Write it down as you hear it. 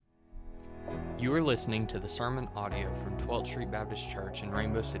You are listening to the sermon audio from 12th Street Baptist Church in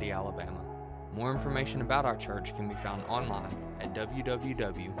Rainbow City, Alabama. More information about our church can be found online at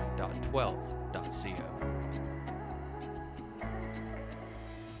www.12th.co.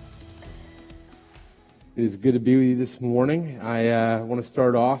 It is good to be with you this morning. I want to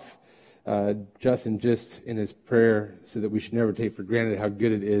start off, Justin just in his prayer said that we should never take for granted how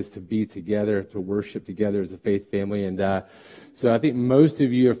good it is to be together, to worship together as a faith family. And so I think most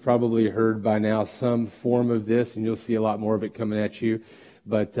of you have probably heard by now some form of this, and you'll see a lot more of it coming at you.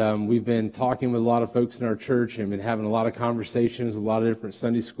 But we've been talking with a lot of folks in our church and been having a lot of conversations with a lot of different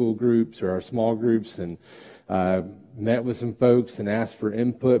Sunday school groups or our small groups, and met with some folks and asked for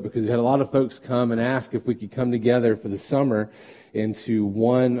input because we had a lot of folks come and ask if we could come together for the summer into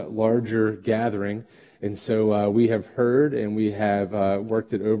one larger gathering. And so we have heard and we have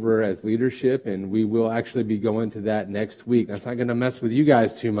worked it over as leadership, and we will actually be going to that next week. That's not going to mess with you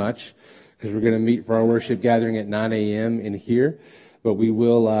guys too much because we're going to meet for our worship gathering at 9 a.m. in here. But we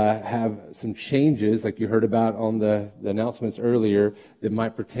will have some changes, like you heard about on the announcements earlier, that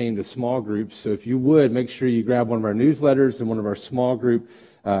might pertain to small groups. So if you would, make sure you grab one of our newsletters and one of our small group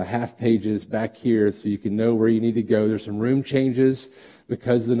half pages back here so you can know where you need to go. There's some room changes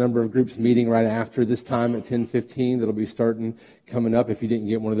because of the number of groups meeting right after this time at 10:15. That'll be starting coming up. If you didn't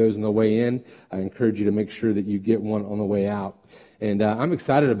get one of those on the way in, I encourage you to make sure that you get one on the way out. And I'm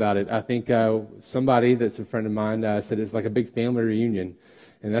excited about it. I think somebody that's a friend of mine said it's like a big family reunion.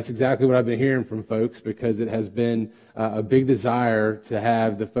 And that's exactly what I've been hearing from folks, because it has been a big desire to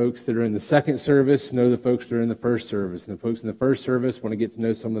have the folks that are in the second service know the folks that are in the first service. And the folks in the first service want to get to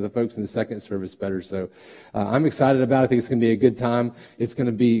know some of the folks in the second service better. So I'm excited about it. I think it's going to be a good time. It's going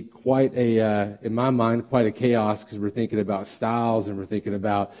to be quite a, in my mind, quite a chaos, because we're thinking about styles and we're thinking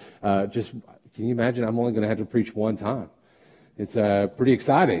about just, can you imagine, I'm only going to have to preach one time. It's pretty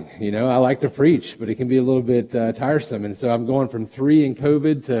exciting. You know, I like to preach, but it can be a little bit tiresome. And so I'm going from 3 in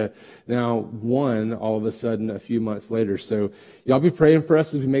COVID to now 1 all of a sudden a few months later. So y'all be praying for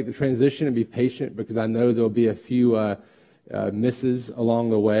us as we make the transition, and be patient, because I know there'll be a few misses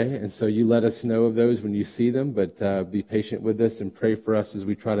along the way. And so you let us know of those when you see them, but be patient with us and pray for us as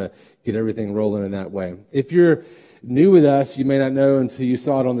we try to get everything rolling in that way. If you're new with us, you may not know until you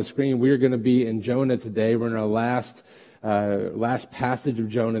saw it on the screen, we're going to be in Jonah today. We're in our last passage of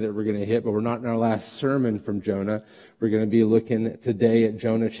Jonah that we're going to hit, but we're not in our last sermon from Jonah. We're going to be looking today at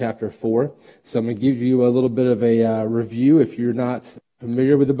Jonah chapter 4. So I'm going to give you a little bit of a review if you're not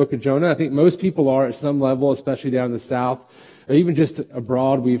familiar with the book of Jonah. I think most people are at some level, especially down in the South, or even just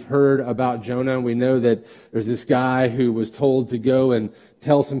abroad. We've heard about Jonah. We know that there's this guy who was told to go and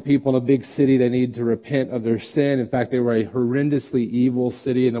tell some people in a big city they need to repent of their sin. In fact, they were a horrendously evil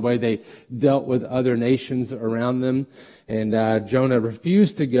city in the way they dealt with other nations around them. And Jonah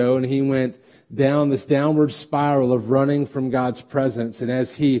refused to go, and he went down this downward spiral of running from God's presence. And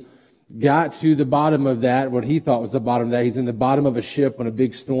as he got to the bottom of that, what he thought was the bottom of that, he's in the bottom of a ship when a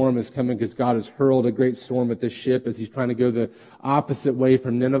big storm is coming, because God has hurled a great storm at this ship as he's trying to go the opposite way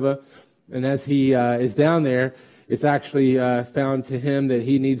from Nineveh. And as he is down there, it's actually found to him that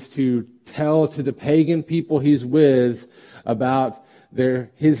he needs to tell to the pagan people he's with about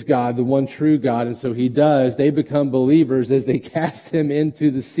his God, the one true God. And so he does. They become believers as they cast him into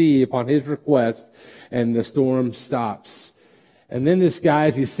the sea upon his request, and the storm stops. And then this guy,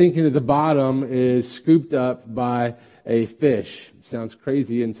 as he's sinking to the bottom, is scooped up by a fish. Sounds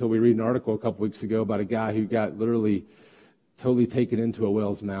crazy until we read an article a couple weeks ago about a guy who got literally totally taken into a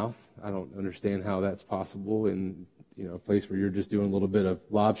whale's mouth. I don't understand how that's possible in a place where you're just doing a little bit of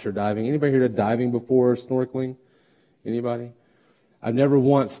lobster diving. Anybody here done diving before, snorkeling? Anybody? I've never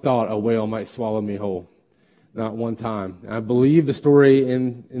once thought a whale might swallow me whole. Not one time. I believe the story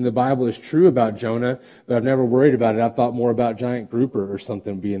in the Bible is true about Jonah, but I've never worried about it. I've thought more about giant grouper or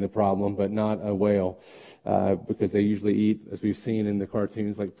something being the problem, but not a whale, because they usually eat, as we've seen in the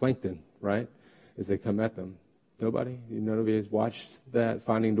cartoons, like plankton, right, as they come at them. Nobody? None of you has watched that?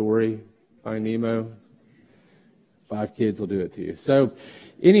 Finding Dory, Finding Nemo? 5 kids will do it to you. So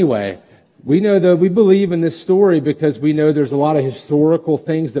anyway, we know that we believe in this story because we know there's a lot of historical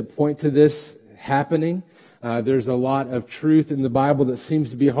things that point to this happening. There's a lot of truth in the Bible that seems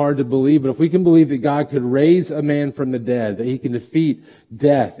to be hard to believe, but if we can believe that God could raise a man from the dead, that he can defeat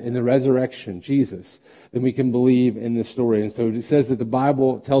death in the resurrection, Jesus, then we can believe in this story. And so it says that the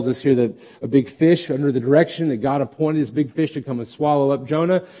Bible tells us here that a big fish, under the direction that God appointed this big fish to come and swallow up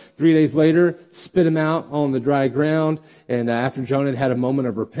Jonah, 3 days later, spit him out on the dry ground. And after Jonah had a moment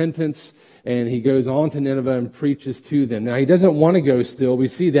of repentance, and he goes on to Nineveh and preaches to them. Now, he doesn't want to go still. We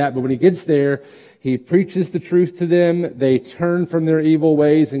see that. But when he gets there, He preaches the truth to them. They turn from their evil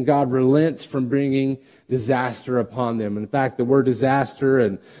ways, and God relents from bringing disaster upon them. In fact, the word disaster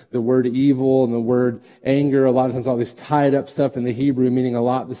and the word evil and the word anger, a lot of times all this tied up stuff in the Hebrew meaning a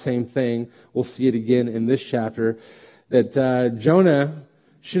lot the same thing. We'll see it again in this chapter. That Jonah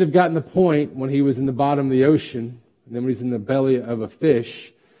should have gotten the point when he was in the bottom of the ocean, and then when he's in the belly of a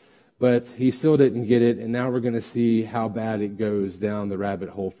fish, but he still didn't get it, and now we're going to see how bad it goes down the rabbit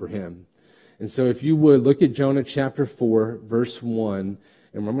hole for him. And so if you would, look at Jonah chapter 4, verse 1,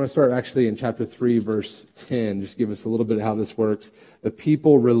 and I'm going to start actually in chapter 3, verse 10, just give us a little bit of how this works. The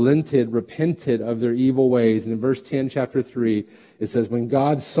people repented of their evil ways, and in verse 10, chapter 3, it says, when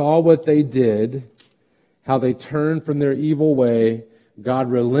God saw what they did, how they turned from their evil way,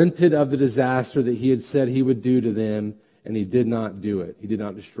 God relented of the disaster that he had said he would do to them, and he did not do it. He did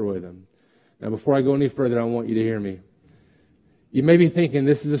not destroy them. Now, before I go any further, I want you to hear me. You may be thinking,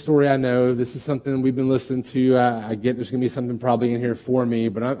 this is a story I know. This is something we've been listening to. I get there's going to be something probably in here for me,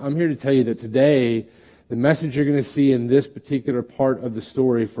 but I'm here to tell you that today, the message you're going to see in this particular part of the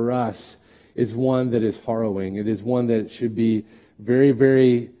story for us is one that is harrowing. It is one that should be very,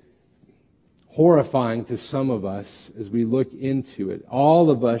 very horrifying to some of us as we look into it. All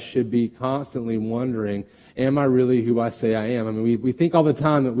of us should be constantly wondering, am I really who I say I am? I mean, we think all the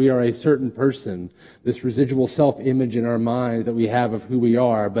time that we are a certain person, this residual self-image in our mind that we have of who we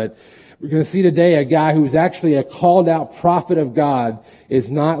are. But we're going to see today a guy who is actually a called out prophet of God is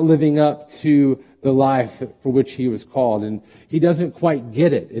not living up to the life for which he was called. And he doesn't quite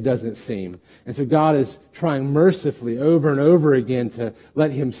get it, it doesn't seem. And so God is trying mercifully over and over again to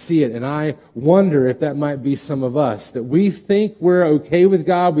let him see it. And I wonder if that might be some of us, that we think we're okay with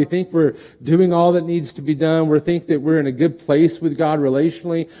God. We think we're doing all that needs to be done. We think that we're in a good place with God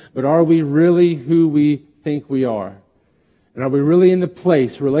relationally. But are we really who we think we are? And are we really in the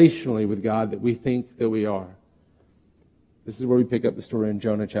place relationally with God that we think that we are? This is where we pick up the story in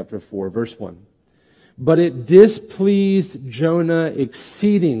Jonah chapter 4, verse 1. But it displeased Jonah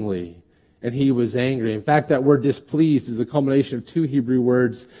exceedingly, and he was angry. In fact, that word displeased is a combination of two Hebrew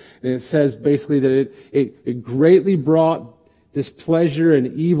words, and it says basically that it greatly brought displeasure and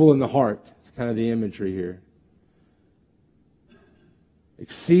evil in the heart. It's kind of the imagery here.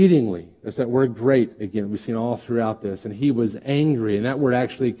 Exceedingly. That's that word great, again, we've seen all throughout this. And he was angry, and that word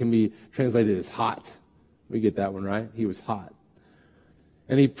actually can be translated as hot. We get that one, right? He was hot.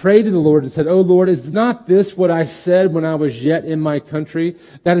 And he prayed to the Lord and said, O Lord, is not this what I said when I was yet in my country?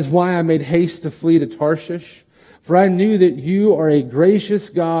 That is why I made haste to flee to Tarshish. For I knew that you are a gracious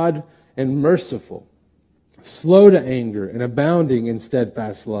God and merciful, slow to anger and abounding in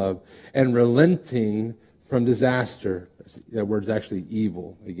steadfast love, and relenting from disaster. That word's actually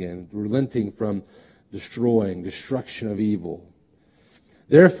evil again. Relenting from destruction of evil.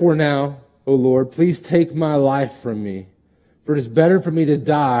 Therefore now, O Lord, please take my life from me. For it is better for me to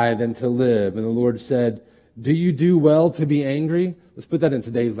die than to live. And the Lord said, do you do well to be angry? Let's put that in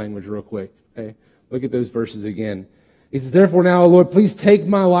today's language real quick. Okay? Look at those verses again. He says, therefore now, O Lord, please take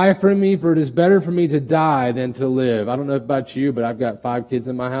my life from me, for it is better for me to die than to live. I don't know about you, but I've got 5 kids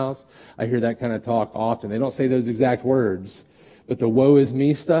in my house. I hear that kind of talk often. They don't say those exact words, but the woe is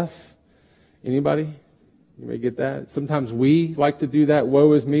me stuff. Anybody? You may get that. Sometimes we like to do that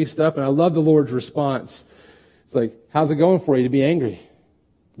woe is me stuff, and I love the Lord's response. It's like, how's it going for you to be angry?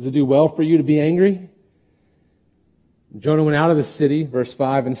 Does it do well for you to be angry? Jonah went out of the city, verse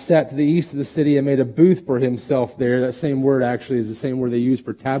 5, and sat to the east of the city and made a booth for himself there. That same word actually is the same word they use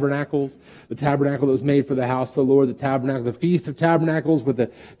for tabernacles. The tabernacle that was made for the house of the Lord, the tabernacle, the Feast of Tabernacles, what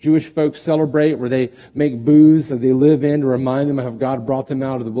the Jewish folks celebrate, where they make booths that they live in to remind them of how God brought them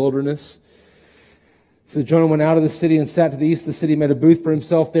out of the wilderness. So Jonah went out of the city and sat to the east of the city, made a booth for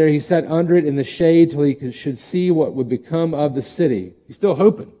himself there. He sat under it in the shade till he should see what would become of the city. He's still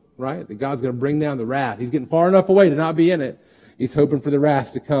hoping, right? That God's going to bring down the wrath. He's getting far enough away to not be in it. He's hoping for the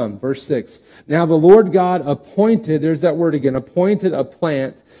wrath to come. Verse 6. Now the Lord God appointed, there's that word again, appointed a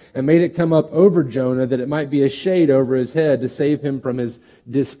plant and made it come up over Jonah that it might be a shade over his head to save him from his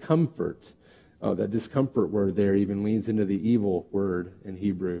discomfort. Oh, that discomfort word there even leans into the evil word in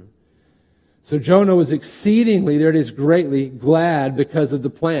Hebrew. So Jonah was exceedingly, there it is, greatly glad because of the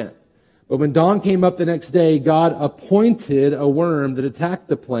plant. But when dawn came up the next day, God appointed a worm that attacked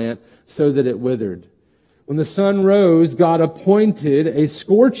the plant so that it withered. When the sun rose, God appointed a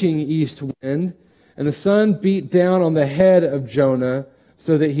scorching east wind, and the sun beat down on the head of Jonah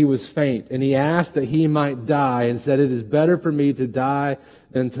so that he was faint. And he asked that he might die and said, it is better for me to die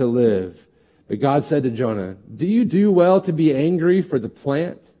than to live. But God said to Jonah, do you do well to be angry for the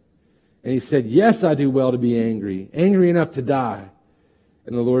plant? And he said, yes, I do well to be angry enough to die.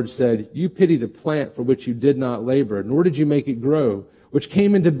 And the Lord said, you pity the plant for which you did not labor, nor did you make it grow, which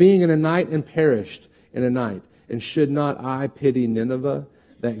came into being in a night and perished in a night. And should not I pity Nineveh,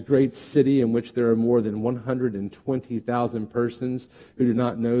 that great city in which there are more than 120,000 persons who do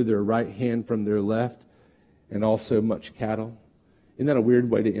not know their right hand from their left, and also much cattle? Isn't that a weird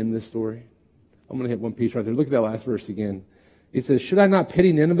way to end this story? I'm going to hit one piece right there. Look at that last verse again. He says, should I not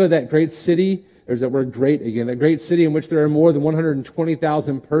pity Nineveh, that great city? There's that word great again. That great city in which there are more than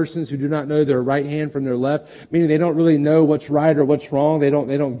 120,000 persons who do not know their right hand from their left, meaning they don't really know what's right or what's wrong. They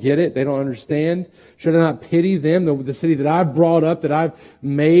don't get it. They don't understand. Should I not pity them, the city that I've brought up, that I've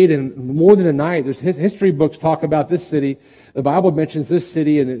made? And more than a night, there's history books talk about this city. The Bible mentions this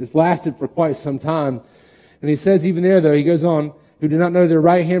city, and it's lasted for quite some time. And he says even there, though, he goes on, who do not know their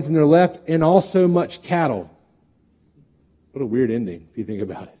right hand from their left, and also much cattle. What a weird ending, if you think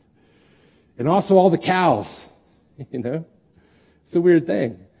about it. And also all the cows, It's a weird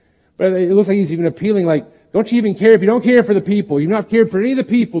thing. But it looks like he's even appealing, like, don't you even care if you don't care for the people? You've not cared for any of the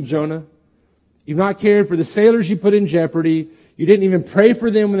people, Jonah. You've not cared for the sailors you put in jeopardy. You didn't even pray for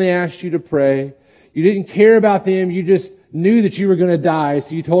them when they asked you to pray. You didn't care about them. You just knew that you were going to die,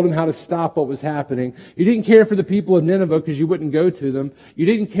 so you told them how to stop what was happening. You didn't care for the people of Nineveh because you wouldn't go to them. You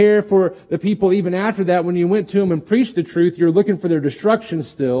didn't care for the people even after that. When you went to them and preached the truth, you're looking for their destruction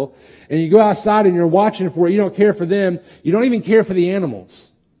still. And you go outside and you're watching for it. You don't care for them. You don't even care for the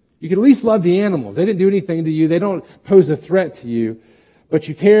animals. You can at least love the animals. They didn't do anything to you. They don't pose a threat to you. But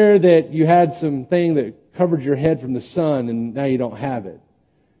you care that you had some thing that covered your head from the sun, and now you don't have it.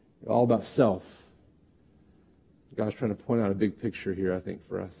 You're all about self. God's trying to point out a big picture here, I think,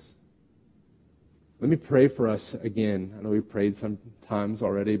 for us. Let me pray for us again. I know we've prayed sometimes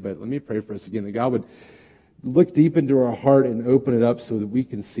already, but let me pray for us again, that God would look deep into our heart and open it up so that we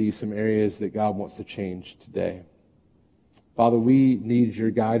can see some areas that God wants to change today. Father, we need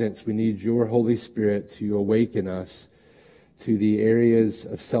your guidance. We need your Holy Spirit to awaken us to the areas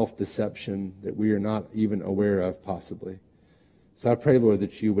of self-deception that we are not even aware of, possibly. So I pray, Lord,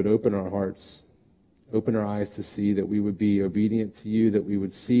 that you would open our hearts, open our eyes to see, that we would be obedient to you, that we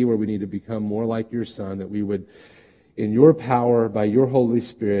would see where we need to become more like your Son, that we would, in your power, by your Holy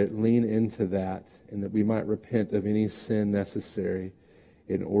Spirit, lean into that, and that we might repent of any sin necessary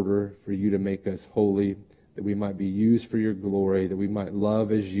in order for you to make us holy, that we might be used for your glory, that we might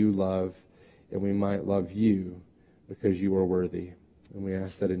love as you love, and we might love you because you are worthy. And we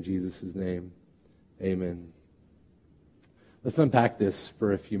ask that in Jesus' name. Amen. Let's unpack this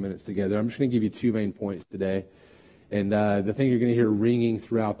for a few minutes together. I'm just going to give you 2 main points today. And the thing you're going to hear ringing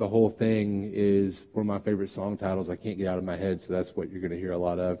throughout the whole thing is one of my favorite song titles. I can't get out of my head, so that's what you're going to hear a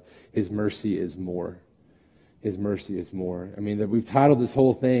lot of. His mercy is more. His mercy is more. I mean, we've titled this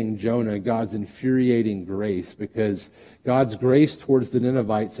whole thing, Jonah, God's infuriating grace, because God's grace towards the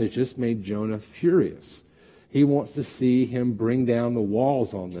Ninevites has just made Jonah furious. He wants to see him bring down the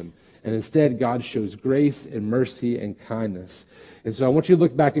walls on them. And instead, God shows grace and mercy and kindness. And so I want you to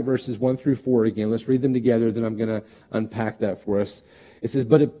look back at verses 1 through 4 again. Let's read them together, then I'm going to unpack that for us. It says,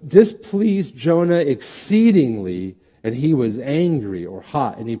 but it displeased Jonah exceedingly, and he was angry or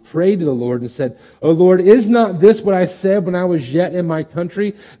hot. And he prayed to the Lord and said, O Lord, is not this what I said when I was yet in my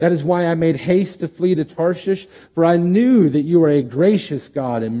country? That is why I made haste to flee to Tarshish. For I knew that you are a gracious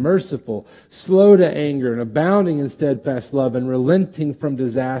God and merciful, slow to anger and abounding in steadfast love and relenting from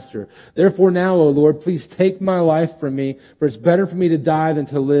disaster. Therefore now, O Lord, please take my life from me, for it's better for me to die than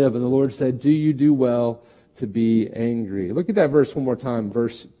to live. And the Lord said, do you do well to be angry? Look at that verse one more time,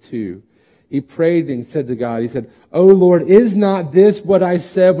 verse 2. He prayed and said to God, he said, O Lord, is not this what I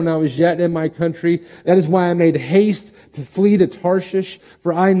said when I was yet in my country? That is why I made haste to flee to Tarshish,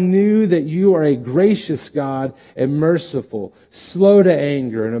 for I knew that you are a gracious God and merciful, slow to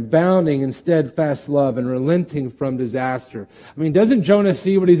anger and abounding in steadfast love and relenting from disaster. I mean, doesn't Jonah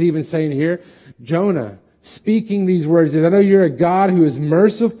see what he's even saying here? Jonah, speaking these words, I know you're a God who is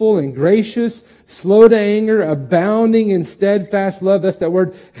merciful and gracious, slow to anger, abounding in steadfast love. That's that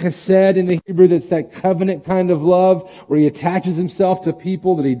word chesed in the Hebrew. That's that covenant kind of love where he attaches himself to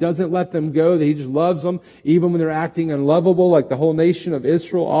people, that he doesn't let them go, that he just loves them even when they're acting unlovable, like the whole nation of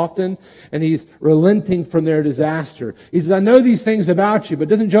Israel often. And he's relenting from their disaster. He says, I know these things about you, but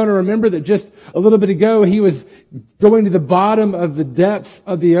doesn't Jonah remember that just a little bit ago he was going to the bottom of the depths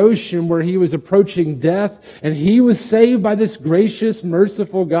of the ocean where he was approaching death? death, and he was saved by this gracious,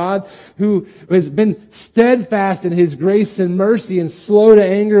 merciful God who has been steadfast in his grace and mercy and slow to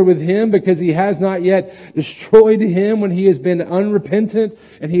anger with him because he has not yet destroyed him when he has been unrepentant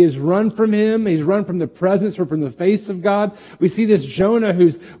and he has run from him. He's run from the presence or from the face of God. We see this Jonah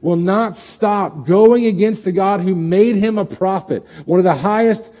who will not stop going against the God who made him a prophet, one of the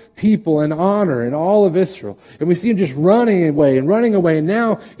highest people in honor in all of Israel. And we see him just running away. And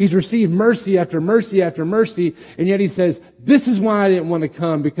now he's received mercy after mercy after mercy. And yet he says, this is why I didn't want to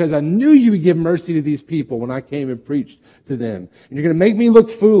come, because I knew you would give mercy to these people when I came and preached to them. And you're going to make me look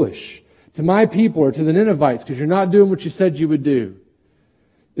foolish to my people or to the Ninevites because you're not doing what you said you would do.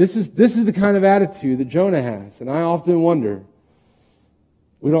 This is the kind of attitude that Jonah has. And I often wonder,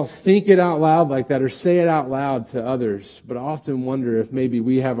 we don't think it out loud like that or say it out loud to others, but I often wonder if maybe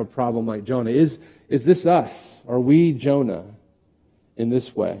we have a problem like Jonah. Is this us? Are we Jonah in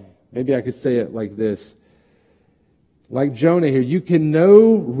this way? Maybe I could say it like this. Like Jonah here, you can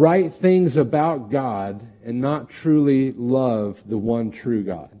know right things about God and not truly love the one true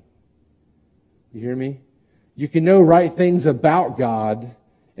God. You hear me? You can know right things about God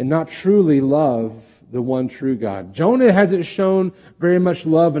and not truly love the one true God. Jonah hasn't shown very much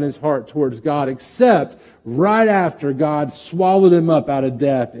love in his heart towards God, except right after God swallowed him up out of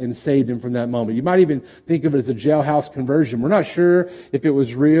death and saved him from that moment. You might even think of it as a jailhouse conversion. We're not sure if it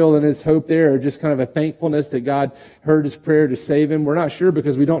was real and his hope there or just kind of a thankfulness that God heard his prayer to save him. We're not sure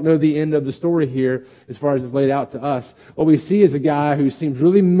because we don't know the end of the story here as far as it's laid out to us. What we see is a guy who seems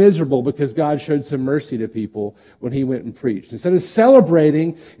really miserable because God showed some mercy to people when he went and preached. Instead of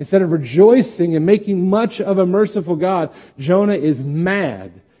celebrating, instead of rejoicing and making much of a merciful God, Jonah is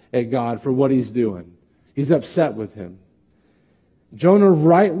mad at God for what he's doing. He's upset with him. Jonah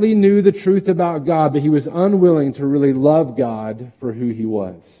rightly knew the truth about God, but he was unwilling to really love God for who he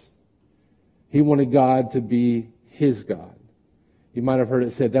was. He wanted God to be his God. You might have heard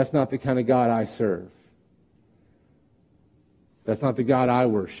it said, that's not the kind of God I serve. That's not the God I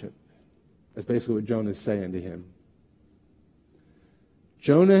worship. That's basically what Jonah is saying to him.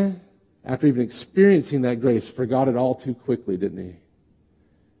 Jonah, after even experiencing that grace, forgot it all too quickly, didn't he?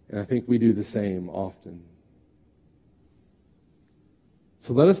 And I think we do the same often.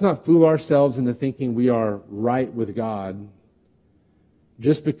 So let us not fool ourselves into thinking we are right with God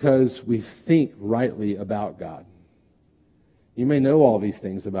just because we think rightly about God. You may know all these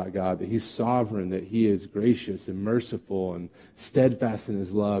things about God, that He's sovereign, that He is gracious and merciful and steadfast in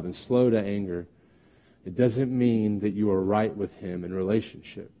His love and slow to anger. It doesn't mean that you are right with Him in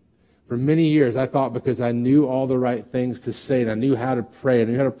relationship. For many years, I thought because I knew all the right things to say and I knew how to pray, I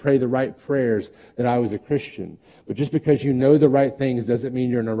knew how to pray the right prayers, that I was a Christian. But just because you know the right things doesn't mean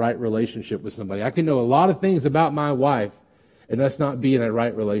you're in a right relationship with somebody. I can know a lot of things about my wife and us not be in a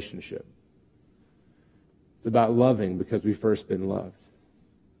right relationship. It's about loving because we've first been loved.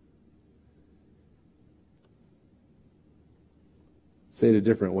 Say it a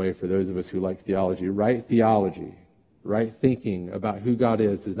different way for those of us who like theology. Right theology, right thinking about who God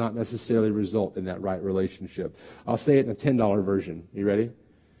is does not necessarily result in that right relationship. I'll say it in a $10 version. You ready?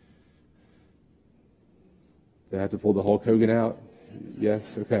 Do I have to pull the Hulk Hogan out?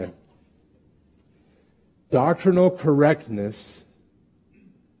 Yes? Okay. Doctrinal correctness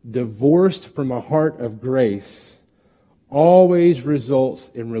divorced from a heart of grace always results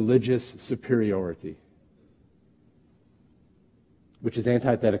in religious superiority, which is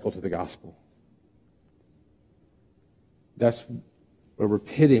antithetical to the gospel. That's what we're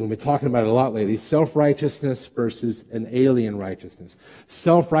pitting. We've been talking about it a lot lately. Self-righteousness versus an alien righteousness.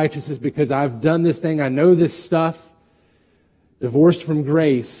 Self-righteousness because I've done this thing, I know this stuff. Divorced from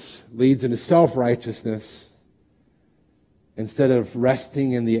grace leads into self-righteousness instead of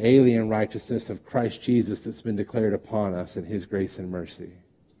resting in the alien righteousness of Christ Jesus that's been declared upon us in His grace and mercy.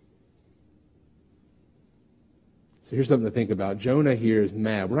 So here's something to think about. Jonah here is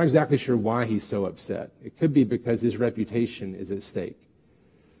mad. We're not exactly sure why he's so upset. It could be because his reputation is at stake.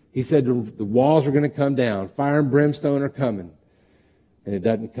 He said the walls are going to come down. Fire and brimstone are coming. And it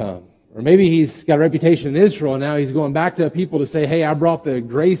doesn't come. Or maybe he's got a reputation in Israel, and now he's going back to people to say, hey, I brought the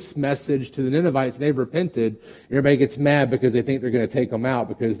grace message to the Ninevites, and they've repented. Everybody gets mad because they think they're going to take them out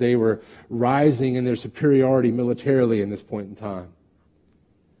because they were rising in their superiority militarily in this point in time.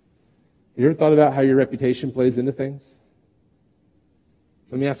 You ever thought about how your reputation plays into things?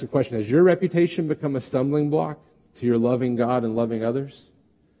 Let me ask a question. Has your reputation become a stumbling block to your loving God and loving others?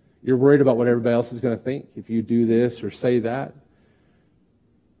 You're worried about what everybody else is going to think if you do this or say that?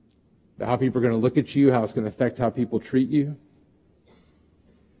 How people are going to look at you, how it's going to affect how people treat you?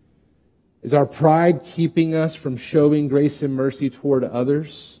 Is our pride keeping us from showing grace and mercy toward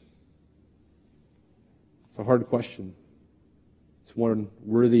others? a hard question. It's one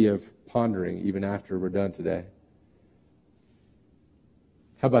worthy of pondering even after we're done today.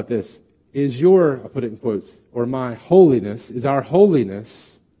 How about this? Is your, I'll put it in quotes, or my holiness, is our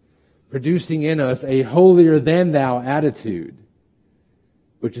holiness producing in us a holier than thou attitude,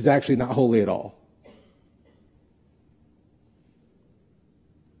 which is actually not holy at all?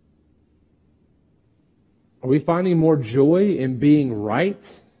 Are we finding more joy in being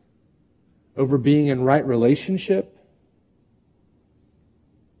right over being in right relationship?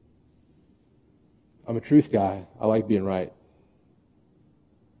 I'm a truth guy. I like being right.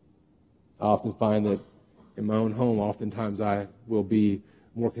 I often find that in my own home, oftentimes I will be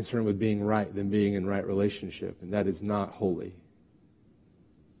more concerned with being right than being in right relationship, and that is not holy.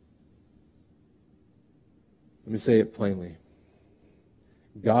 Let me say it plainly.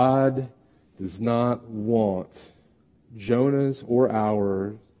 God does not want Jonah's or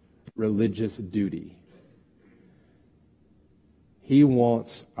our religious duty. He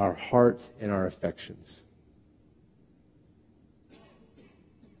wants our heart and our affections.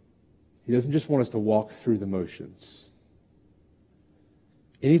 He doesn't just want us to walk through the motions.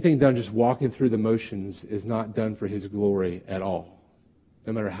 Anything done just walking through the motions is not done for His glory at all,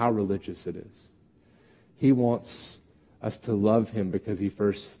 no matter how religious it is. He wants us to love Him because He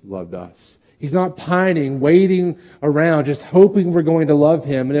first loved us. He's not pining, waiting around, just hoping we're going to love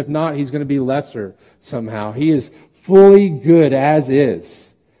Him, and if not, He's going to be lesser somehow. He is fully good as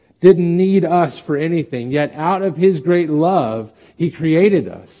is. Didn't need us for anything, yet out of His great love, He created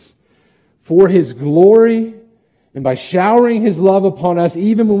us for His glory, and by showering His love upon us,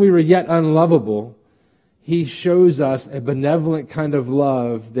 even when we were yet unlovable, He shows us a benevolent kind of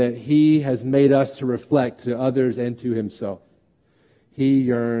love that He has made us to reflect to others and to Himself. He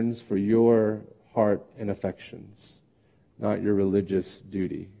yearns for your heart and affections, not your religious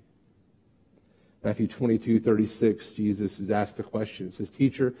duty. Matthew 22:36, Jesus is asked the question. It says,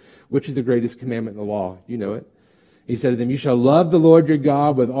 "Teacher, which is the greatest commandment in the law?" You know it. He said to them, "You shall love the Lord your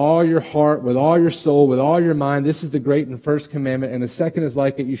God with all your heart, with all your soul, with all your mind. This is the great and first commandment. And the second is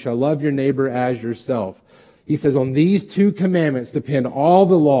like it. You shall love your neighbor as yourself." He says, on these two commandments depend all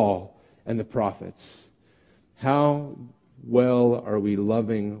the law and the prophets. How well are we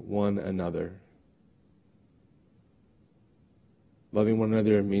loving one another? Loving one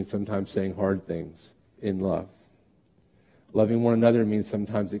another means sometimes saying hard things in love. Loving one another means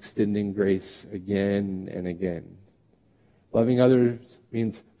sometimes extending grace again and again. Loving others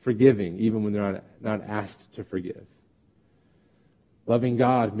means forgiving, even when they're not asked to forgive. Loving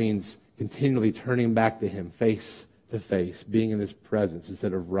God means continually turning back to Him face to face, being in His presence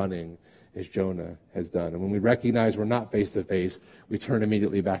instead of running as Jonah has done. And when we recognize we're not face to face, we turn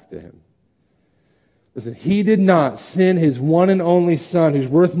immediately back to Him. Listen, He did not send His one and only Son, who's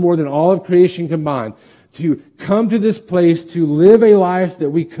worth more than all of creation combined, to come to this place to live a life that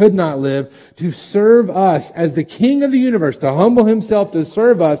we could not live, to serve us as the King of the universe, to humble Himself to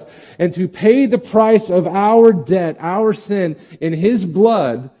serve us, and to pay the price of our debt, our sin, in His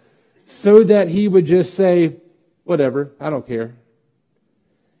blood, so that He would just say, whatever, I don't care.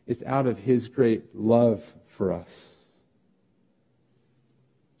 It's out of His great love for us.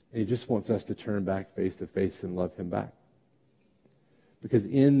 And He just wants us to turn back face to face and love Him back. Because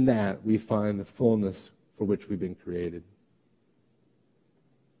in that we find the fullness for which we've been created.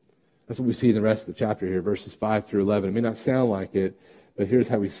 That's what we see in the rest of the chapter here, verses 5 through 11. It may not sound like it, but here's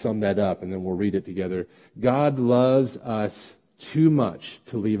how we sum that up, and then we'll read it together. God loves us too much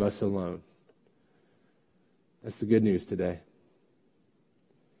to leave us alone. That's the good news today.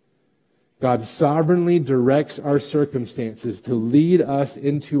 God sovereignly directs our circumstances to lead us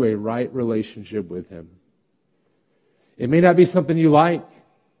into a right relationship with Him. It may not be something you like.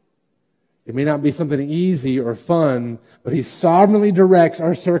 It may not be something easy or fun, but He sovereignly directs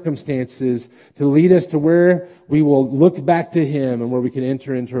our circumstances to lead us to where we will look back to Him and where we can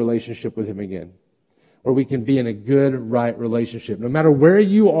enter into a relationship with Him again. Where we can be in a good, right relationship. No matter where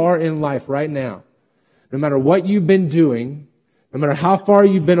you are in life right now, no matter what you've been doing, no matter how far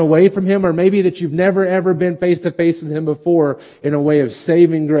you've been away from Him, or maybe that you've never ever been face to face with Him before in a way of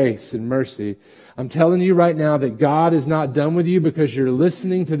saving grace and mercy, I'm telling you right now that God is not done with you because you're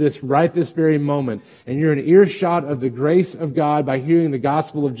listening to this right this very moment. And you're in earshot of the grace of God by hearing the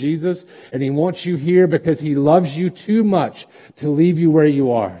gospel of Jesus. And He wants you here because He loves you too much to leave you where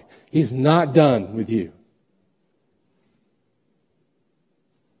you are. He's not done with you.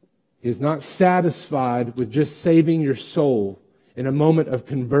 He is not satisfied with just saving your soul in a moment of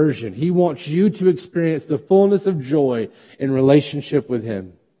conversion. He wants you to experience the fullness of joy in relationship with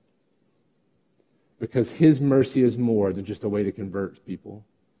Him. Because His mercy is more than just a way to convert people.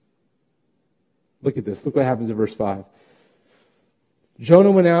 Look at this. Look what happens in verse 5.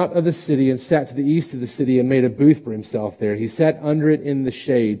 Jonah went out of the city and sat to the east of the city and made a booth for himself there. He sat under it in the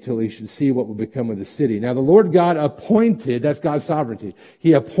shade till he should see what would become of the city. Now the Lord God appointed, that's God's sovereignty,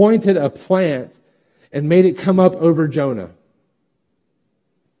 He appointed a plant and made it come up over Jonah,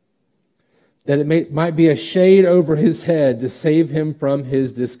 that it might be a shade over his head to save him from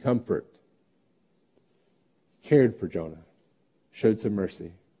his discomfort. Cared for Jonah, showed some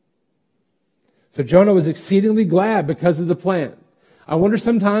mercy. So Jonah was exceedingly glad because of the plant. I wonder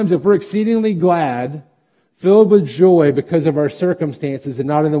sometimes if we're exceedingly glad, filled with joy because of our circumstances and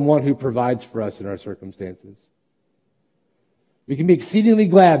not in the one who provides for us in our circumstances. We can be exceedingly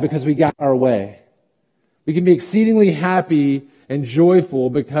glad because we got our way. We can be exceedingly happy and joyful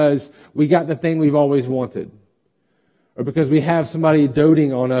because we got the thing we've always wanted. Or because we have somebody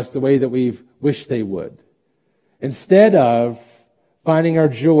doting on us the way that we've wished they would. Instead of finding our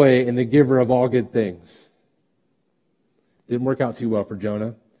joy in the giver of all good things. Didn't work out too well for Jonah.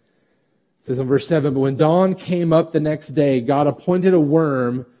 It says in verse 7, but when dawn came up the next day, God appointed a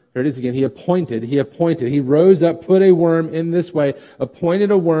worm. There it is again. He appointed. He rose up, put a worm in this way,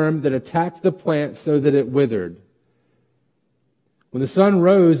 appointed a worm that attacked the plant so that it withered. When the sun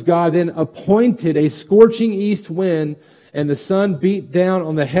rose, God then appointed a scorching east wind, and the sun beat down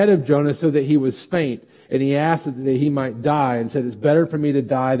on the head of Jonah so that he was faint. And he asked that he might die and said, it's better for me to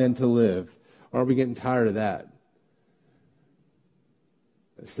die than to live. Aren't we getting tired of that?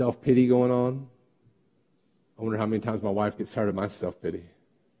 Self-pity going on. I wonder how many times my wife gets tired of my self-pity.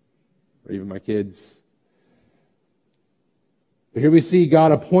 Or even my kids. But here we see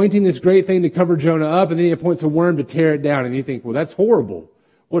God appointing this great thing to cover Jonah up, and then He appoints a worm to tear it down. And you think, well, that's horrible.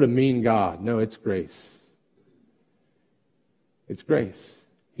 What a mean God. No, it's grace. It's grace.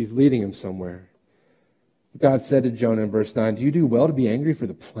 He's leading him somewhere. God said to Jonah in verse 9, do you do well to be angry for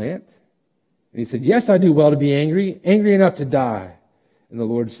the plant? And he said, yes, I do well to be angry enough to die. And the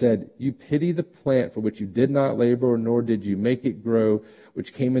Lord said, you pity the plant for which you did not labor, nor did you make it grow,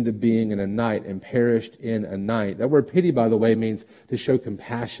 which came into being in a night and perished in a night. That word pity, by the way, means to show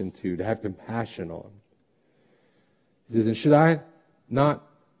compassion to have compassion on. He says, and should I not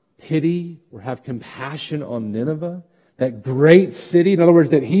pity or have compassion on Nineveh, that great city, in other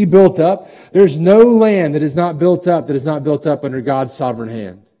words, that He built up? There's no land that is not built up under God's sovereign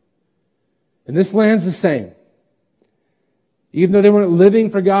hand. And this land's the same. Even though they weren't living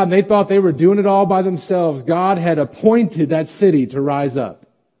for God and they thought they were doing it all by themselves, God had appointed that city to rise up.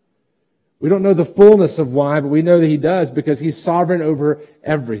 We don't know the fullness of why, but we know that He does because He's sovereign over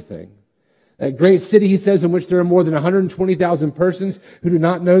everything. That great city, He says, in which there are more than 120,000 persons who do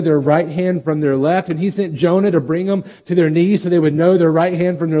not know their right hand from their left. And He sent Jonah to bring them to their knees so they would know their right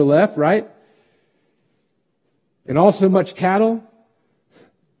hand from their left, right? And also much cattle.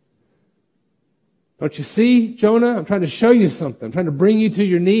 Don't you see, Jonah? I'm trying to show you something. I'm trying to bring you to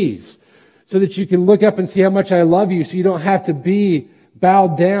your knees so that you can look up and see how much I love you so you don't have to be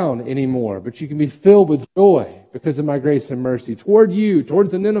bowed down anymore, but you can be filled with joy because of my grace and mercy toward you,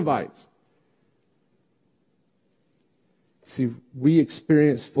 towards the Ninevites. See, we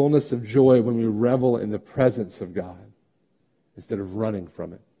experience fullness of joy when we revel in the presence of God instead of running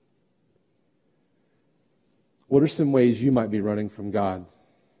from it. What are some ways you might be running from God?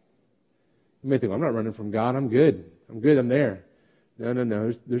 You may think, well, I'm not running from God. I'm good. I'm there.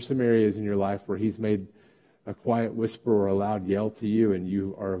 No. There's some areas in your life where He's made a quiet whisper or a loud yell to you and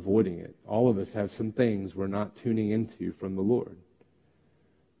you are avoiding it. All of us have some things we're not tuning into from the Lord.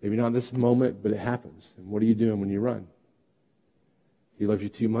 Maybe not in this moment, but it happens. And what are you doing when you run? He loves you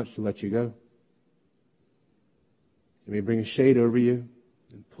too much to let you go. He may bring a shade over you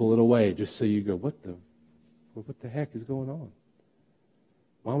and pull it away just so you go, what the heck is going on?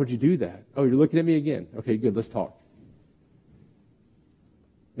 Why would you do that? Oh, you're looking at me again. Okay, good, let's talk.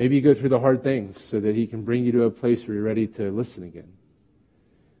 Maybe you go through the hard things so that He can bring you to a place where you're ready to listen again.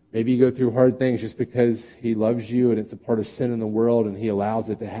 Maybe you go through hard things just because He loves you and it's a part of sin in the world and He allows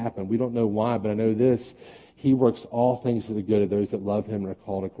it to happen. We don't know why, but I know this. He works all things to the good of those that love Him and are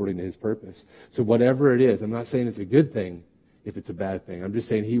called according to His purpose. So whatever it is, I'm not saying it's a good thing if it's a bad thing. I'm just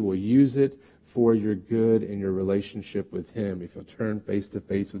saying He will use it for your good and your relationship with Him if you'll turn face to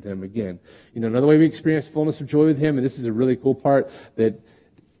face with Him again. Another way we experience fullness of joy with Him, and this is a really cool part that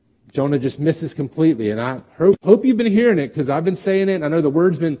Jonah just misses completely, and I hope you've been hearing it because I've been saying it, and I know the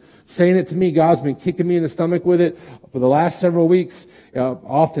Word's been saying it to me. God's been kicking me in the stomach with it for the last several weeks.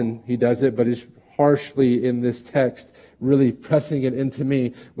 Often He does it, but it's harshly in this text, really pressing it into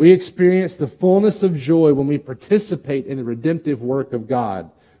me. We experience the fullness of joy when we participate in the redemptive work of God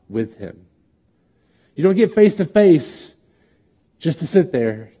with Him. You don't get face to face just to sit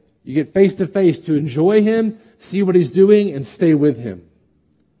there. You get face to face to enjoy Him, see what He's doing, and stay with Him.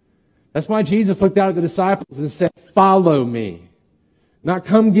 That's why Jesus looked out at the disciples and said, follow me. Not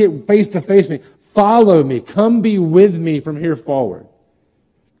come get face to face with me. Follow me. Come be with me from here forward.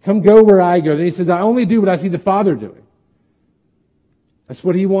 Come go where I go. Then He says, I only do what I see the Father doing. That's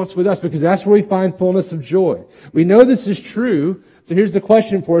what He wants with us, because that's where we find fullness of joy. We know this is true. So here's the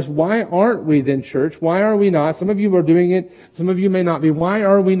question for us. Why aren't we then, church? Why are we not? Some of you are doing it. Some of you may not be. Why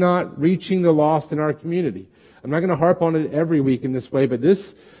are we not reaching the lost in our community? I'm not going to harp on it every week in this way, but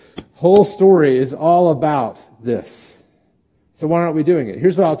this whole story is all about this. So why aren't we doing it?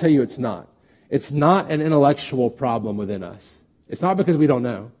 Here's what I'll tell you it's not. It's not an intellectual problem within us. It's not because we don't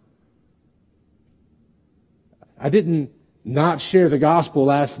know. I didn't not share the gospel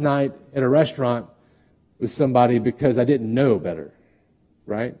last night at a restaurant with somebody because I didn't know better,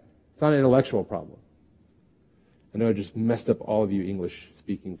 right? It's not an intellectual problem. I know I just messed up all of you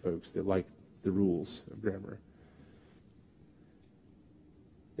English-speaking folks that like the rules of grammar.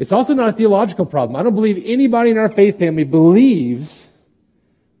 It's also not a theological problem. I don't believe anybody in our faith family believes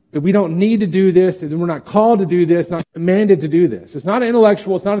that we don't need to do this, and we're not called to do this, not commanded to do this. It's not an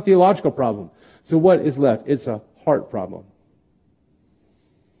intellectual, it's not a theological problem. So what is left? It's a heart problem.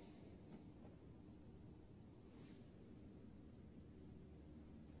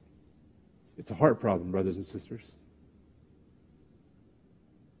 It's a heart problem, brothers and sisters.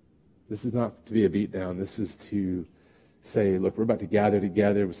 This is not to be a beatdown. This is to say, look, we're about to gather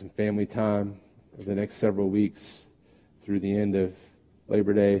together with some family time over the next several weeks through the end of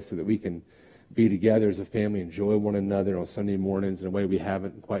Labor Day so that we can be together as a family, enjoy one another on Sunday mornings in a way we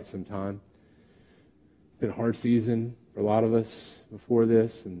haven't in quite some time. It's been a hard season for a lot of us before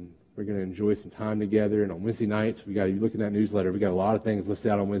this, and we're going to enjoy some time together. And on Wednesday nights, you look at that newsletter, we got a lot of things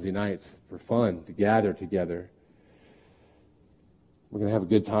listed out on Wednesday nights for fun, to gather together. We're going to have a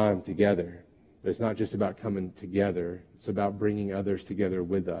good time together. But it's not just about coming together. It's about bringing others together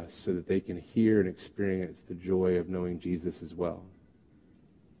with us so that they can hear and experience the joy of knowing Jesus as well.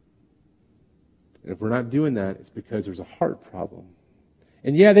 And if we're not doing that, it's because there's a heart problem.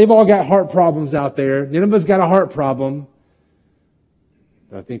 And yeah, they've all got heart problems out there. None of us got a heart problem.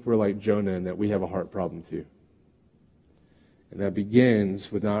 But I think we're like Jonah in that we have a heart problem too. And that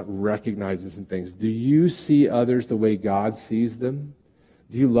begins with not recognizing some things. Do you see others the way God sees them?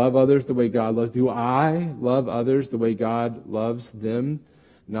 Do you love others the way God loves? Do I love others the way God loves them?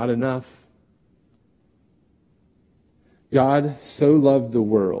 Not enough. God so loved the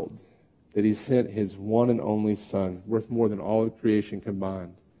world that He sent His one and only Son, worth more than all of creation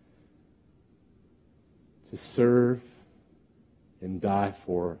combined, to serve and die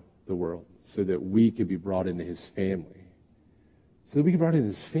for the world so that we could be brought into His family. So that we could be brought into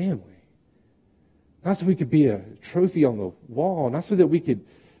His family. Not so we could be a trophy on the wall. Not so that we could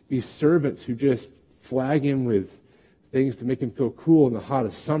be servants who just flag Him with things to make Him feel cool in the hot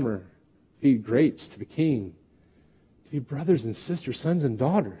of summer. Feed grapes to the King. To be brothers and sisters, sons and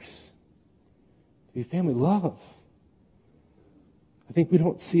daughters. To be family love. I think we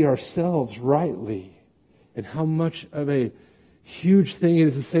don't see ourselves rightly and how much of a huge thing it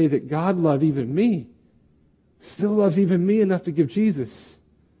is to say that God loved even me. Still loves even me enough to give Jesus.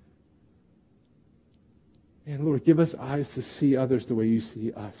 And Lord, give us eyes to see others the way You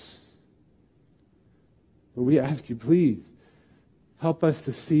see us. But we ask You, please, help us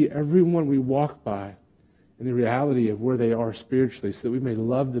to see everyone we walk by in the reality of where they are spiritually so that we may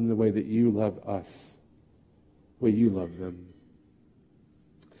love them the way that You love us, the way You love them.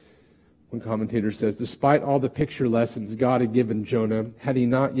 One commentator says, despite all the picture lessons God had given Jonah, had he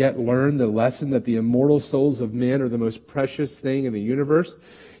not yet learned the lesson that the immortal souls of men are the most precious thing in the universe?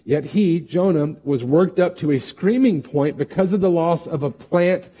 Yet he, Jonah, was worked up to a screaming point because of the loss of a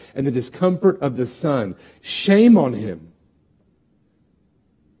plant and the discomfort of the sun. Shame on him.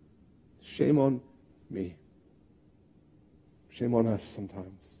 Shame on me. Shame on us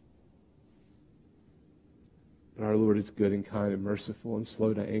sometimes. But our Lord is good and kind and merciful and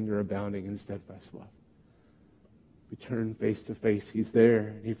slow to anger, abounding in steadfast love. We turn face to face. He's there,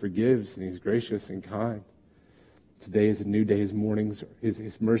 and He forgives, and He's gracious and kind. Today is a new day.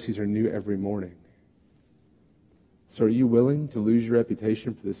 His mercies are new every morning. So are you willing to lose your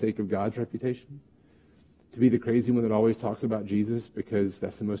reputation for the sake of God's reputation? To be the crazy one that always talks about Jesus because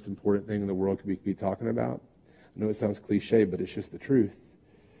that's the most important thing in the world we could be talking about? I know it sounds cliche, but it's just the truth.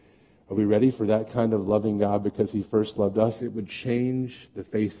 Are we ready for that kind of loving God because He first loved us? It would change the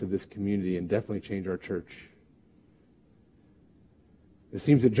face of this community and definitely change our church. It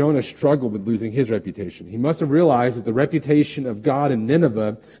seems that Jonah struggled with losing his reputation. He must have realized that the reputation of God in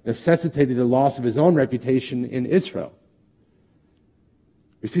Nineveh necessitated the loss of his own reputation in Israel.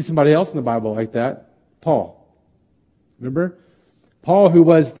 We see somebody else in the Bible like that, Paul. Remember? Paul, who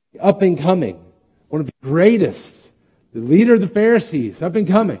was up and coming, one of the greatest, the leader of the Pharisees, up and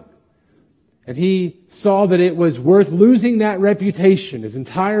coming. And he saw that it was worth losing that reputation, his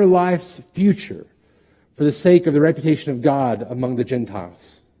entire life's future, for the sake of the reputation of God among the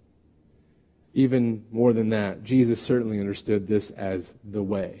Gentiles. Even more than that, Jesus certainly understood this as the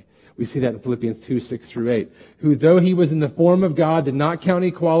way. We see that in Philippians 2, 6 through 8. Who, though he was in the form of God, did not count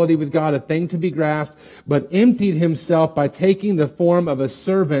equality with God a thing to be grasped, but emptied himself by taking the form of a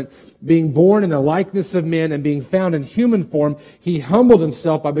servant, being born in the likeness of men, and being found in human form, he humbled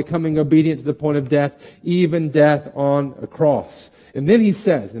himself by becoming obedient to the point of death, even death on a cross. And then he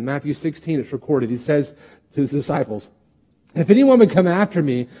says, in Matthew 16, it's recorded, he says to his disciples, if anyone would come after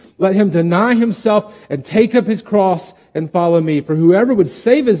me, let him deny himself and take up his cross and follow me. For whoever would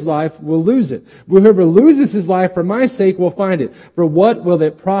save his life will lose it. Whoever loses his life for my sake will find it. For what will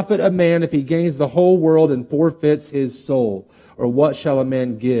it profit a man if he gains the whole world and forfeits his soul? Or what shall a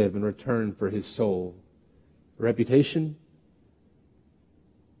man give in return for his soul? A reputation?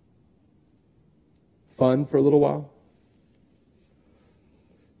 Fun for a little while?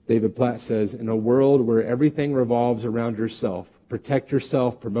 David Platt says, in a world where everything revolves around yourself, protect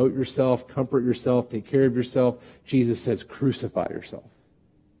yourself, promote yourself, comfort yourself, take care of yourself, Jesus says, crucify yourself.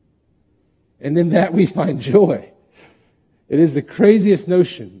 And in that we find joy. It is the craziest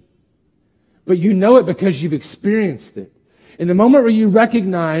notion. But you know it because you've experienced it. In the moment where you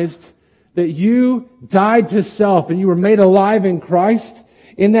recognized that you died to self and you were made alive in Christ,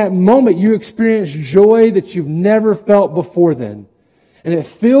 in that moment you experienced joy that you've never felt before then. And it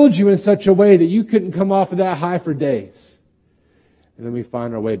filled you in such a way that you couldn't come off of that high for days. And then we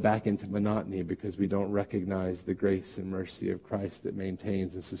find our way back into monotony because we don't recognize the grace and mercy of Christ that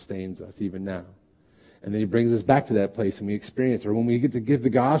maintains and sustains us even now. And then he brings us back to that place and we experience, or when we get to give the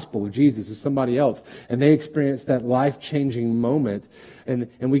gospel of Jesus to somebody else and they experience that life-changing moment, and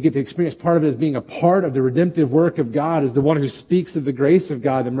we get to experience part of it as being a part of the redemptive work of God, as the one who speaks of the grace of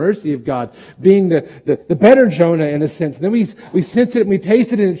God, the mercy of God, being the better Jonah in a sense. And then we sense it and we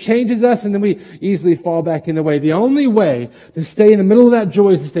taste it and it changes us, and then we easily fall back in the way. The only way to stay in the middle of that joy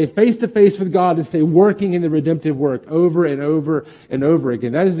is to stay face to face with God and stay working in the redemptive work over and over and over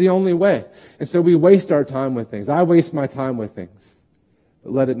again. That is the only way. And so we waste our time with things. I waste my time with things.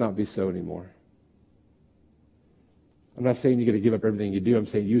 But let it not be so anymore. I'm not saying you got to give up everything you do. I'm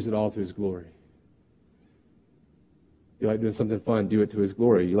saying use it all to His glory. You like doing something fun, do it to His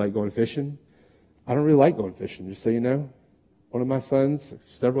glory. You like going fishing? I don't really like going fishing, just so you know. One of my sons,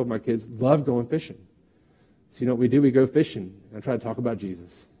 several of my kids, love going fishing. So you know what we do? We go fishing. I try to talk about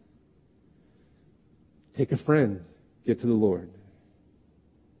Jesus. Take a friend, get to the Lord.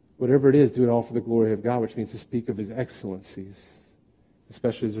 Whatever it is, do it all for the glory of God, which means to speak of His excellencies,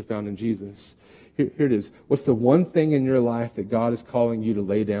 especially as they're found in Jesus. Here it is. What's the one thing in your life that God is calling you to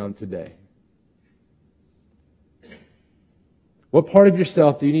lay down today? What part of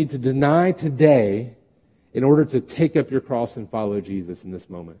yourself do you need to deny today in order to take up your cross and follow Jesus in this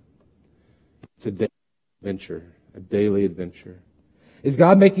moment? It's a daily adventure, a daily adventure. Is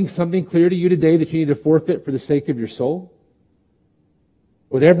God making something clear to you today that you need to forfeit for the sake of your soul?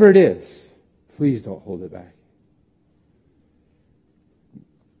 Whatever it is, please don't hold it back.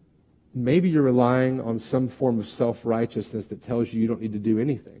 Maybe you're relying on some form of self-righteousness that tells you you don't need to do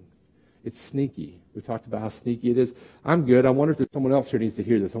anything. It's sneaky. We talked about how sneaky it is. I'm good. I wonder if there's someone else here who needs to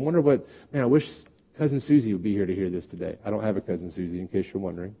hear this. I wonder I wish Cousin Susie would be here to hear this today. I don't have a Cousin Susie, in case you're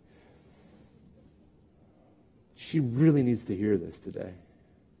wondering. She really needs to hear this today.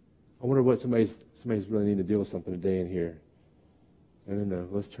 I wonder what somebody's really needing to deal with something today in here. No.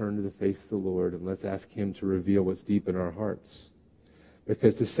 Let's turn to the face of the Lord and let's ask Him to reveal what's deep in our hearts.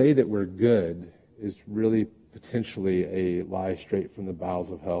 Because to say that we're good is really potentially a lie straight from the bowels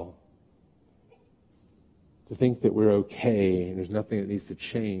of hell. To think that we're okay and there's nothing that needs to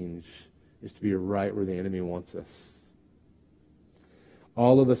change is to be right where the enemy wants us.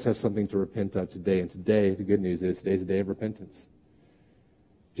 All of us have something to repent of today. And today, the good news is, today's a day of repentance.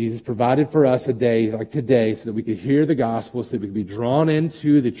 Jesus provided for us a day like today so that we could hear the gospel, so that we could be drawn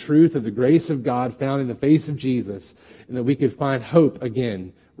into the truth of the grace of God found in the face of Jesus, and that we could find hope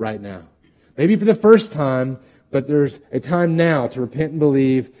again right now. Maybe for the first time, but there's a time now to repent and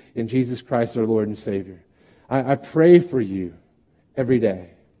believe in Jesus Christ, our Lord and Savior. I pray for you every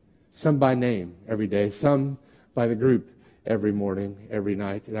day, some by name every day, some by the group every morning, every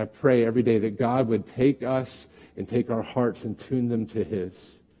night. And I pray every day that God would take us and take our hearts and tune them to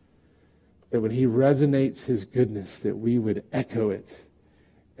His. That when He resonates His goodness, that we would echo it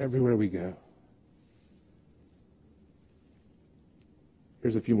everywhere we go.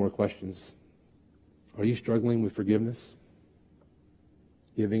 Here's a few more questions. Are you struggling with forgiveness?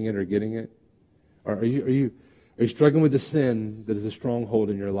 Giving it or getting it? Or are you struggling with the sin that is a stronghold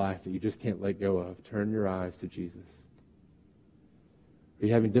in your life that you just can't let go of? Turn your eyes to Jesus. Are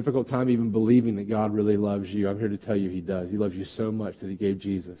you having a difficult time even believing that God really loves you? I'm here to tell you He does. He loves you so much that He gave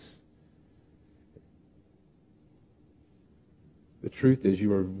Jesus. The truth is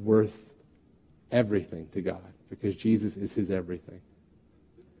you are worth everything to God because Jesus is His everything.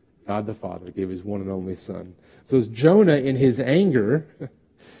 God the Father gave His one and only Son. So as Jonah in his anger,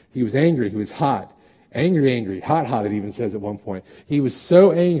 he was angry, he was hot. Angry, hot, it even says at one point. He was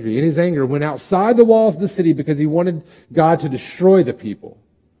so angry, in his anger, went outside the walls of the city because he wanted God to destroy the people.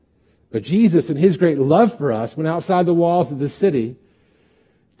 But Jesus, in His great love for us, went outside the walls of the city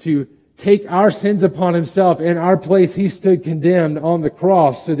to take our sins upon Himself. In our place, He stood condemned on the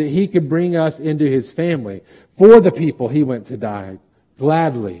cross so that He could bring us into His family. For the people, He went to die,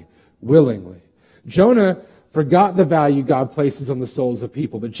 gladly, willingly. Jonah forgot the value God places on the souls of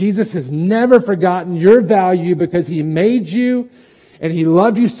people. But Jesus has never forgotten your value because He made you and He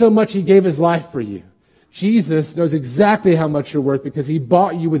loved you so much He gave His life for you. Jesus knows exactly how much you're worth because He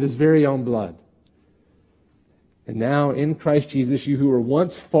bought you with His very own blood. And now in Christ Jesus, you who were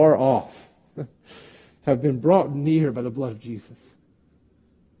once far off have been brought near by the blood of Jesus.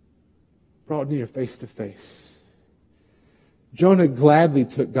 Brought near face to face. Jonah gladly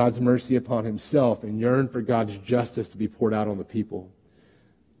took God's mercy upon himself and yearned for God's justice to be poured out on the people.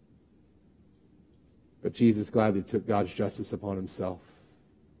 But Jesus gladly took God's justice upon Himself,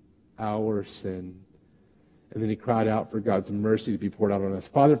 our sin. And then He cried out for God's mercy to be poured out on us.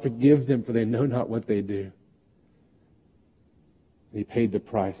 Father, forgive them, for they know not what they do. And He paid the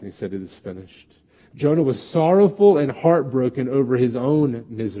price, and He said, it is finished. Jonah was sorrowful and heartbroken over his own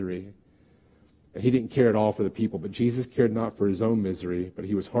misery. And he didn't care at all for the people, but Jesus cared not for His own misery, but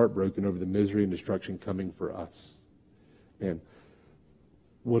He was heartbroken over the misery and destruction coming for us. Man,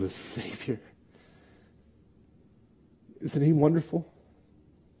 what a Savior. Isn't He wonderful?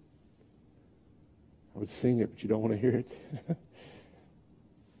 I would sing it, but you don't want to hear it.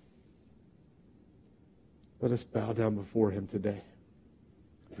 Let us bow down before Him today,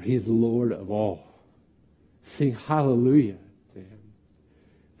 for He is Lord of all. Sing hallelujah to Him,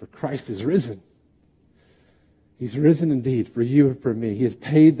 for Christ is risen. He's risen indeed for you and for me. He has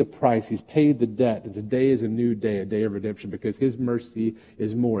paid the price. He's paid the debt. And today is a new day, a day of redemption, because His mercy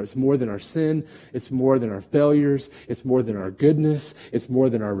is more. It's more than our sin. It's more than our failures. It's more than our goodness. It's more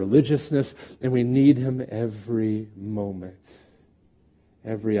than our religiousness. And we need Him every moment.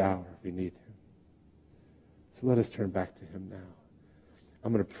 Every hour we need Him. So let us turn back to Him now.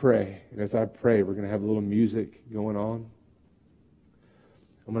 I'm going to pray. And as I pray, we're going to have a little music going on.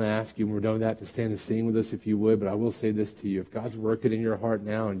 I'm going to ask you when we're done with that to stand and sing with us if you would, but I will say this to you. If God's working in your heart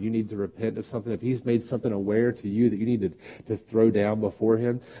now and you need to repent of something, if He's made something aware to you that you need to throw down before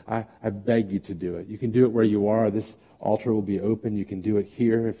Him, I beg you to do it. You can do it where you are. This altar will be open. You can do it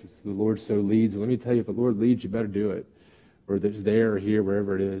here if the Lord so leads. And let me tell you, if the Lord leads, you better do it. Or it's there or here,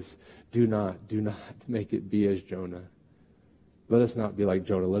 wherever it is. Do not make it be as Jonah. Let us not be like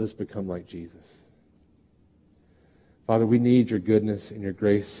Jonah. Let us become like Jesus. Father, we need Your goodness and Your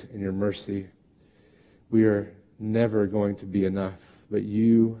grace and Your mercy. We are never going to be enough, but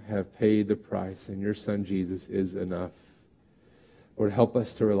You have paid the price, and Your Son Jesus is enough. Lord, help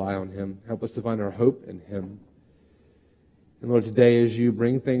us to rely on Him. Help us to find our hope in Him. And Lord, today as You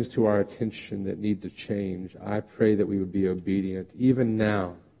bring things to our attention that need to change, I pray that we would be obedient. Even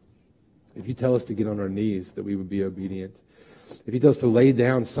now, if You tell us to get on our knees, that we would be obedient. If You tell us to lay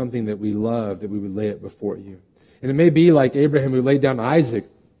down something that we love, that we would lay it before You. And it may be like Abraham who laid down Isaac,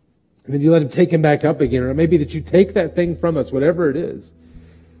 and then You let him take him back up again. Or it may be that You take that thing from us, whatever it is.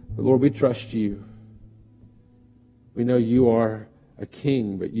 But Lord, we trust You. We know You are a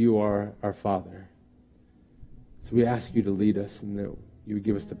king, but You are our Father. So we ask You to lead us, and that You would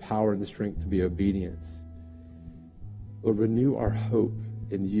give us the power and the strength to be obedient. Lord, renew our hope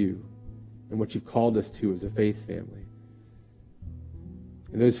in You and what You've called us to as a faith family.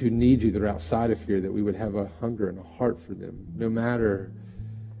 And those who need You that are outside of here, that we would have a hunger and a heart for them, no matter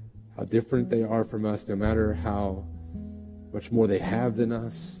how different they are from us, no matter how much more they have than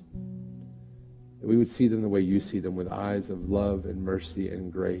us, that we would see them the way You see them, with eyes of love and mercy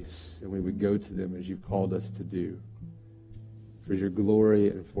and grace, and we would go to them as You've called us to do, for Your glory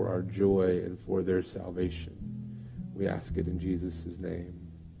and for our joy and for their salvation. We ask it in Jesus' name.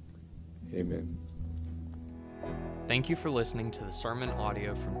 Amen. Thank you for listening to the sermon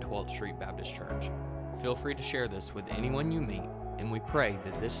audio from 12th Street Baptist Church. Feel free to share this with anyone you meet, and we pray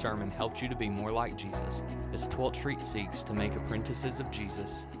that this sermon helped you to be more like Jesus as 12th Street seeks to make apprentices of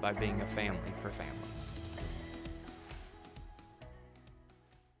Jesus by being a family for families.